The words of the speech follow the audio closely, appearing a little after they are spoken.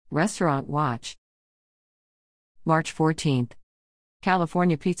Restaurant Watch. March 14th.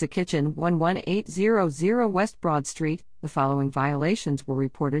 California Pizza Kitchen, 11800 West Broad Street. The following violations were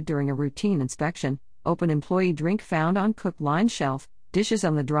reported during a routine inspection. Open employee drink found on cook line shelf. Dishes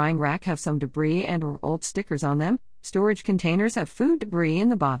on the drying rack have some debris and/or old stickers on them. Storage containers have food debris in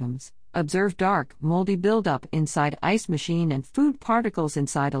the bottoms. Observed dark, moldy buildup inside ice machine and food particles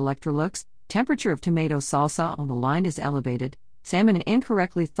inside Electrolux. Temperature of tomato salsa on the line is elevated. Salmon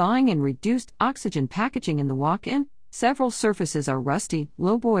incorrectly thawing in reduced oxygen packaging in the walk-in. Several surfaces are rusty.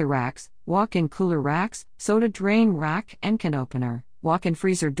 Lowboy racks, walk-in cooler racks, soda drain rack, and can opener. Walk-in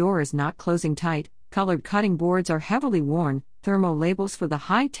freezer door is not closing tight. Colored cutting boards are heavily worn. Thermo labels for the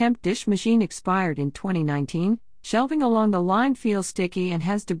high-temp dish machine expired in 2019. Shelving along the line feels sticky and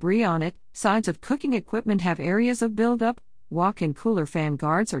has debris on it. Sides of cooking equipment have areas of buildup. Walk-in cooler fan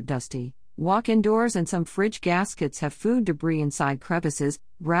guards are dusty. Walk-in doors and some fridge gaskets have food debris inside crevices.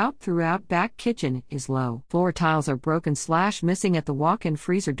 Grout throughout back kitchen is low. Floor tiles are broken/missing at the walk-in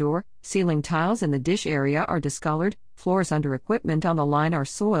freezer door. Ceiling tiles in the dish area are discolored. Floors under equipment on the line are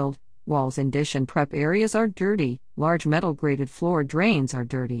soiled. Walls in dish and prep areas are dirty. Large metal grated floor drains are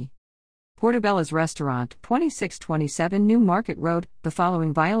dirty. Portobello's Restaurant, 2627 New Market Road. The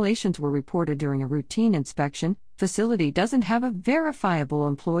following violations were reported during a routine inspection. Facility doesn't have a verifiable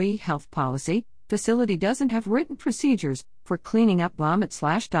employee health policy. Facility doesn't have written procedures for cleaning up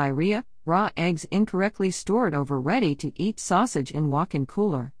vomit/diarrhea. Raw eggs incorrectly stored over ready-to-eat sausage in walk-in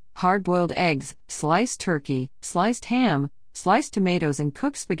cooler. Hard-boiled eggs, sliced turkey, sliced ham, sliced tomatoes and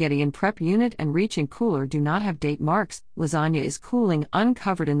cooked spaghetti in prep unit and reach in cooler do not have date marks. Lasagna is cooling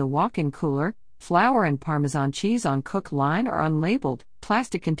uncovered in the walk-in cooler. Flour and Parmesan cheese on cook line are unlabeled.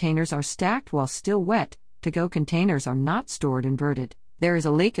 Plastic containers are stacked while still wet. To-go containers are not stored inverted. There is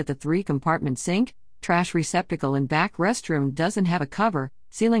a leak at the 3-compartment sink. Trash receptacle in back restroom doesn't have a cover.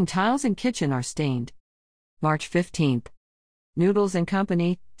 Ceiling tiles in kitchen are stained. March 15th. Noodles &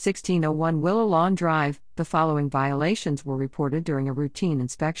 Company, 1601 Willow Lawn Drive. The following violations were reported during a routine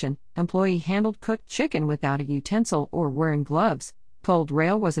inspection. Employee handled cooked chicken without a utensil or wearing gloves. Cold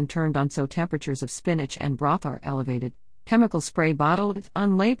rail wasn't turned on, so temperatures of spinach and broth are elevated. Chemical spray bottle is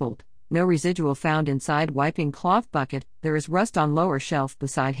unlabeled. No residual found inside wiping cloth bucket. There is rust on lower shelf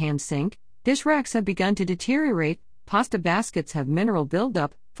beside hand sink. Dish racks have begun to deteriorate. Pasta baskets have mineral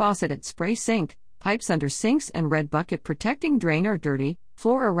buildup. Faucet at spray sink. Pipes under sinks and red bucket protecting drain are dirty.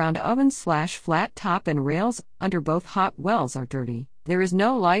 Floor around oven/flat top and rails under both hot wells are dirty. There is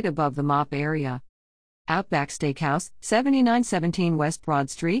no light above the mop area. Outback Steakhouse, 7917 West Broad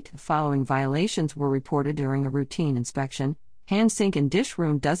Street. The following violations were reported during a routine inspection. Hand sink and dish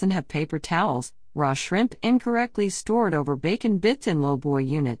room doesn't have paper towels. Raw shrimp incorrectly stored over bacon bits in lowboy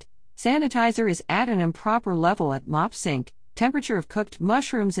unit. Sanitizer is at an improper level at mop sink. Temperature of cooked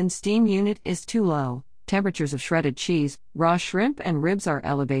mushrooms in steam unit is too low. Temperatures of shredded cheese, raw shrimp and ribs are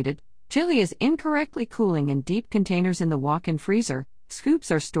elevated. Chili is incorrectly cooling in deep containers in the walk-in freezer.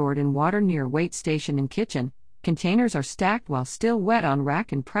 Scoops are stored in water near wait station and kitchen. Containers are stacked while still wet on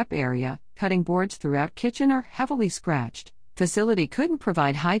rack and prep area. Cutting boards throughout kitchen are heavily scratched. Facility couldn't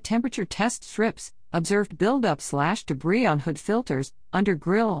provide high-temperature test strips. Observed buildup/debris on hood filters, under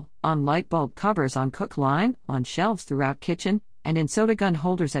grill, on light bulb covers on cook line, on shelves throughout kitchen, and in soda gun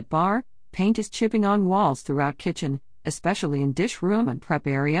holders at bar. Paint is chipping on walls throughout kitchen, especially in dish room and prep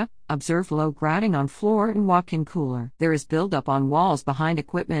area. Observed low grouting on floor and walk-in cooler. There is buildup on walls behind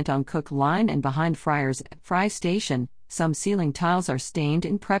equipment on cook line and behind fryers at fry station. Some ceiling tiles are stained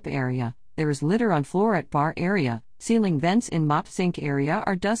in prep area. There is litter on floor at bar area. Ceiling vents in mop sink area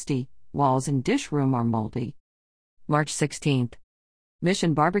are dusty. Walls in dish room are moldy. March 16th.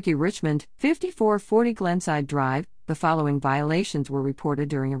 Mission Barbecue Richmond, 5440 Glenside Drive. The following violations were reported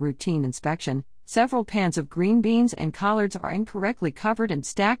during a routine inspection. Several pans of green beans and collards are incorrectly covered and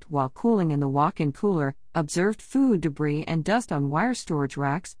stacked while cooling in the walk-in cooler. Observed food debris and dust on wire storage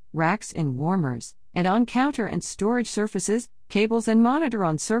racks, racks in warmers, and on counter and storage surfaces. Cables and monitor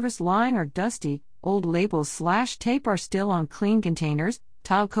on service line are dusty. Old labels/tape are still on clean containers.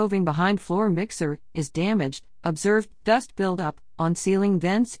 Tile coving behind floor mixer is damaged. Observed dust buildup on ceiling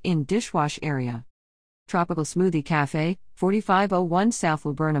vents in dishwash area. Tropical Smoothie Cafe, 4501 South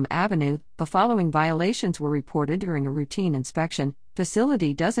Laburnum Avenue. The following violations were reported during a routine inspection.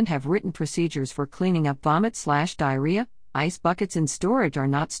 Facility doesn't have written procedures for cleaning up vomit/diarrhea. Ice buckets in storage are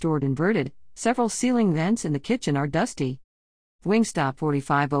not stored inverted. Several ceiling vents in the kitchen are dusty. Wingstop,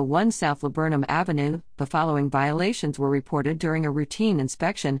 4501 South Laburnum Avenue. The following violations were reported during a routine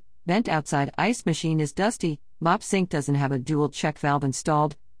inspection. Vent outside ice machine is dusty. Mop sink doesn't have a dual check valve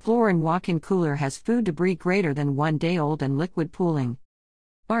installed. Floor in walk-in cooler has food debris greater than 1 day old and liquid pooling.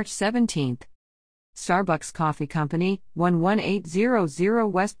 March 17. Starbucks Coffee Company, 11800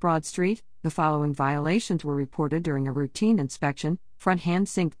 West Broad Street. The following violations were reported during a routine inspection. Front hand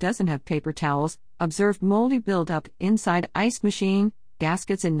sink doesn't have paper towels. Observed moldy buildup inside ice machine.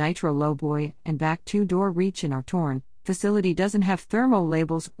 Gaskets in nitro lowboy and back two-door reach-in are torn. Facility doesn't have thermo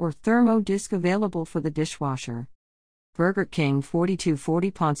labels or thermo disc available for the dishwasher. Burger King,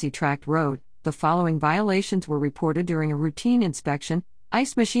 4240 Pontchartrain Road. The following violations were reported during a routine inspection.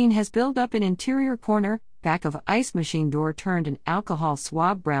 Ice machine has buildup in interior corner. Back of ice machine door turned an alcohol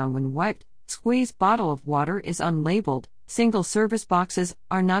swab brown when wiped. Squeezed bottle of water is unlabeled. Single service boxes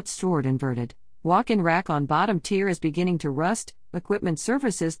are not stored inverted. Walk-in rack on bottom tier is beginning to rust. Equipment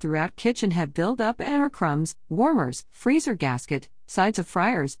surfaces throughout kitchen have buildup and or crumbs. Warmers, freezer gasket, sides of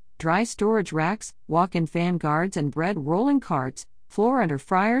fryers, dry storage racks, walk-in fan guards and bread rolling carts. Floor under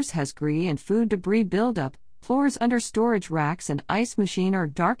fryers has grease and food debris buildup. Floors under storage racks and ice machine are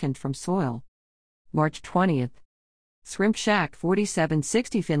darkened from soil. March 20. Shrimp Shack,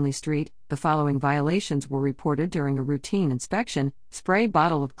 4760 Finley Street. The following violations were reported during a routine inspection. Spray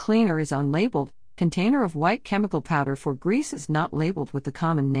bottle of cleaner is unlabeled. Container of white chemical powder for grease is not labeled with the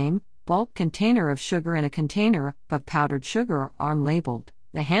common name. Bulk container of sugar and a container of powdered sugar are unlabeled.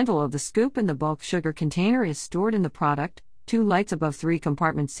 The handle of the scoop in the bulk sugar container is stored in the product. 2 lights above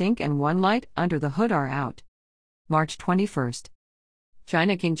 3-compartment sink and 1 light under the hood are out. March 21.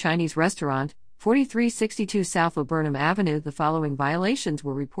 China King Chinese Restaurant, 4362 South Laburnum Avenue. The following violations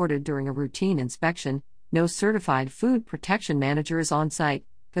were reported during a routine inspection. No certified food protection manager is on site.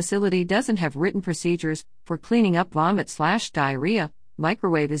 Facility doesn't have written procedures for cleaning up vomit/diarrhea.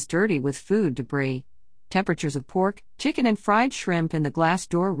 Microwave is dirty with food debris. Temperatures of pork, chicken and fried shrimp in the glass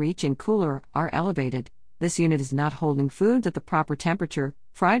door reach-in cooler are elevated. This unit is not holding foods at the proper temperature.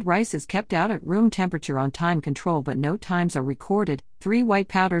 Fried rice is kept out at room temperature on time control but no times are recorded. 3 white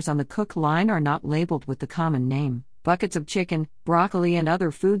powders on the cook line are not labeled with the common name. Buckets of chicken, broccoli and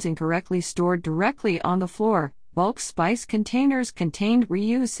other foods incorrectly stored directly on the floor. Bulk spice containers contained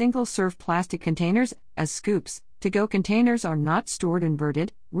reused single-serve plastic containers as scoops. To-go containers are not stored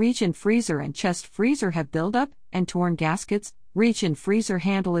inverted. Reach-in freezer and chest freezer have buildup and torn gaskets. Reach-in freezer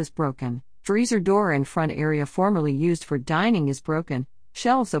handle is broken. Freezer door in front area formerly used for dining is broken.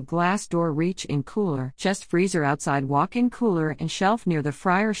 Shelves of glass door reach-in cooler. Chest freezer outside walk-in cooler and shelf near the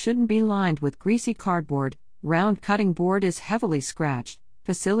fryer shouldn't be lined with greasy cardboard. Round cutting board is heavily scratched.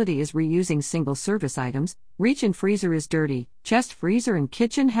 Facility is reusing single-service items. Reach-in freezer is dirty. Chest freezer in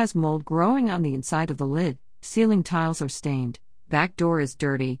kitchen has mold growing on the inside of the lid. Ceiling tiles are stained. Back door is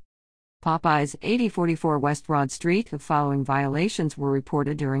dirty. Popeyes, 8044 West Broad Street. The following violations were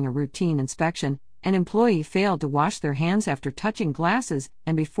reported during a routine inspection. An employee failed to wash their hands after touching glasses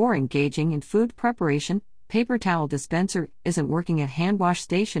and before engaging in food preparation. Paper towel dispenser isn't working at hand wash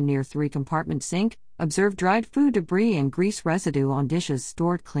station near 3-compartment sink. Observed dried food debris and grease residue on dishes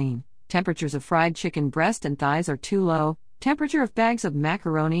stored clean. Temperatures of fried chicken breast and thighs are too low. Temperature of bags of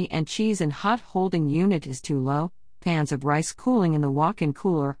macaroni and cheese in hot holding unit is too low. Pans of rice cooling in the walk-in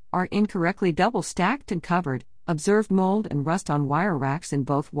cooler are incorrectly double-stacked and covered. Observed mold and rust on wire racks in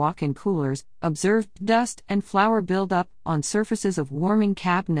both walk-in coolers. Observed dust and flour buildup on surfaces of warming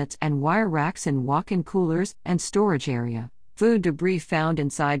cabinets and wire racks in walk-in coolers and storage area. Food debris found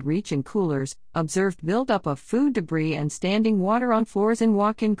inside reach-in coolers. Observed buildup of food debris and standing water on floors in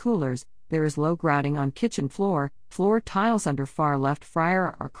walk-in coolers. There is low grouting on kitchen floor. Floor tiles under far left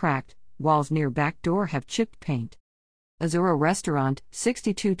fryer are cracked. Walls near back door have chipped paint. Azura Restaurant,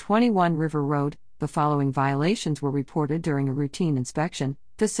 6221 River Road. The following violations were reported during a routine inspection.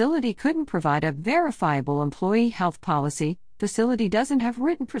 Facility couldn't provide a verifiable employee health policy. Facility doesn't have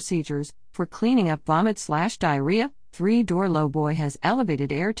written procedures for cleaning up vomit/diarrhea. 3-door lowboy has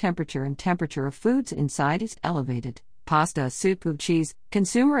elevated air temperature and temperature of foods inside is elevated. Pasta, soup, cheese.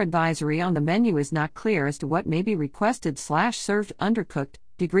 Consumer advisory on the menu is not clear as to what may be requested/served undercooked.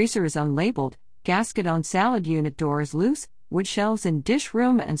 Degreaser is unlabeled. Gasket on salad unit door is loose. Wood shelves in dish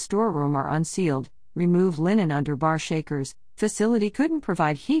room and storeroom are unsealed. Remove linen under bar shakers. Facility couldn't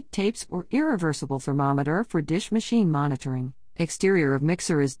provide heat tapes or irreversible thermometer for dish machine monitoring. Exterior of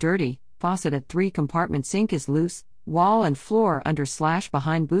mixer is dirty. Faucet at 3-compartment sink is loose. Wall and floor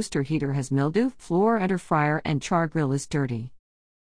under/behind booster heater has mildew. Floor under fryer and char grill is dirty.